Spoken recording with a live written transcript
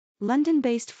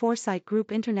London-based Foresight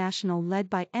Group International led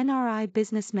by NRI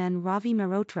businessman Ravi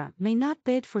Mehrotra may not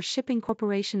bid for Shipping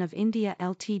Corporation of India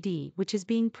Ltd, which is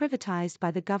being privatised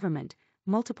by the government,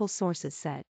 multiple sources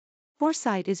said.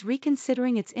 Foresight is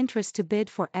reconsidering its interest to bid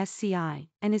for SCI,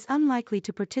 and is unlikely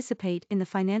to participate in the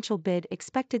financial bid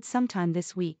expected sometime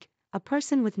this week, a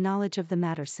person with knowledge of the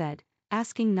matter said,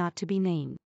 asking not to be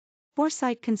named.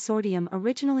 Foresight Consortium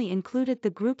originally included the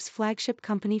group's flagship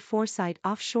company Foresight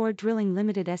Offshore Drilling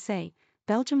Limited SA,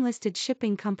 Belgium-listed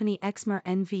shipping company Exmar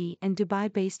NV and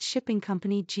Dubai-based shipping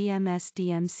company GMS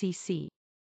DMCC.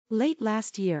 Late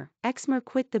last year, Exmar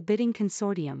quit the bidding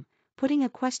consortium, putting a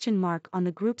question mark on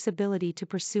the group's ability to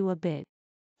pursue a bid.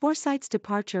 Foresight's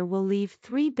departure will leave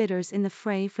three bidders in the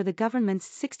fray for the government's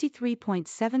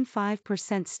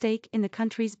 63.75% stake in the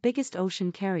country's biggest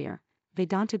ocean carrier,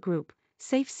 Vedanta Group,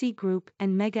 Safe Sea Group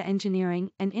and Mega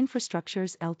Engineering and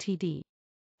Infrastructures Ltd.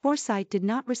 Foresight did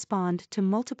not respond to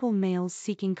multiple mails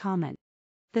seeking comment.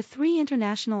 The three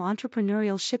international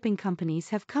entrepreneurial shipping companies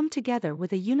have come together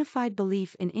with a unified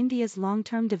belief in India's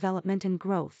long-term development and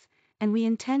growth, and we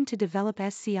intend to develop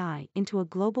SCI into a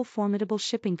global formidable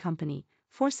shipping company,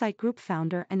 Foresight Group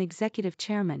founder and executive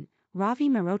chairman, Ravi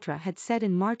Mehrotra had said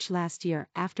in March last year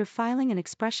after filing an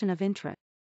expression of interest.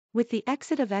 With the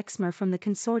exit of Exmar from the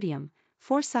consortium,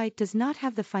 Foresight does not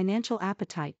have the financial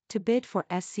appetite to bid for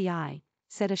SCI,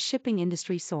 said a shipping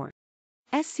industry source.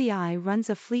 SCI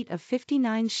runs a fleet of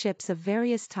 59 ships of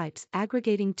various types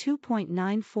aggregating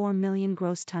 2.94 million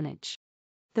gross tonnage.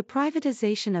 The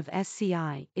privatisation of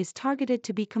SCI is targeted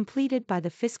to be completed by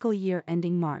the fiscal year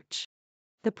ending March.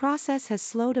 The process has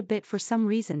slowed a bit for some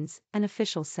reasons, an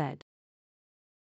official said.